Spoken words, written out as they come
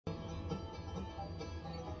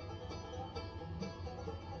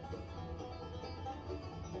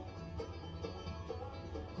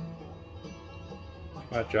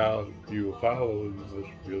My child, you will follow, you must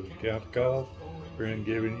really count the cost. Friend,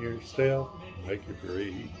 giving yourself, make it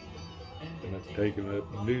free. And it's taking up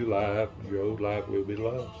a new life, and your old life will be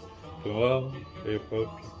lost. Come along, step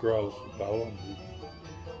up to the cross, and follow me.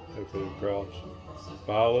 Up to the cross,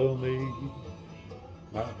 follow me.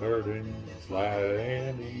 My burden is light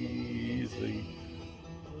and easy.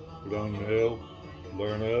 Don't help,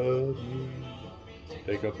 learn of me.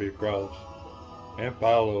 Take up your cross and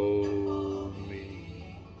follow me.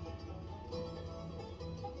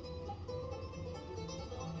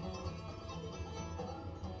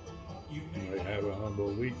 You may have a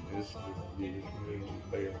humble weakness, but you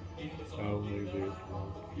just bear. Only this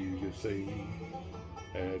one you just see.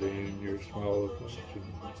 Add in your small affliction.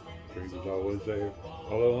 Strength is always there.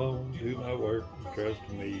 All alone, do my work and trust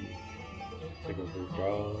me. Take up your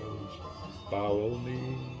cross, follow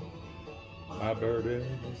me. My burden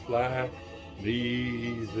is light and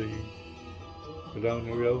easy. Put on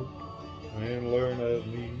the road and learn of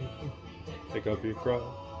me. Take up your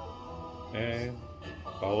cross and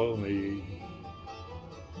follow me.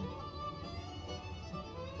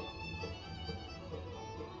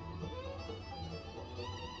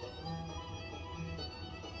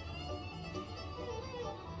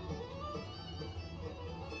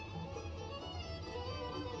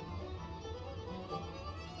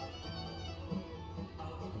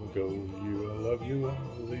 I'll go with you, I love you,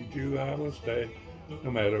 I will lead you, I will stay.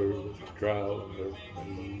 No matter what the trial under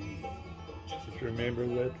me. Just remember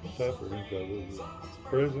that the sufferings of the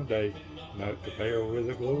present day not compare with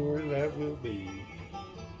the glory that will be.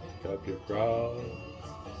 Pick up your cross,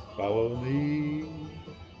 follow me.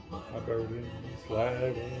 My burden is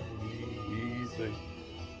light and easy.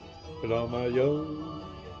 Put on my yoke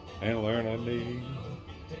and learn of me.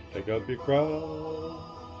 Take up your cross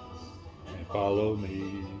and follow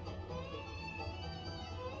me.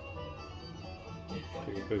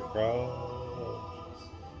 Take up your cross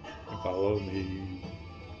and follow me.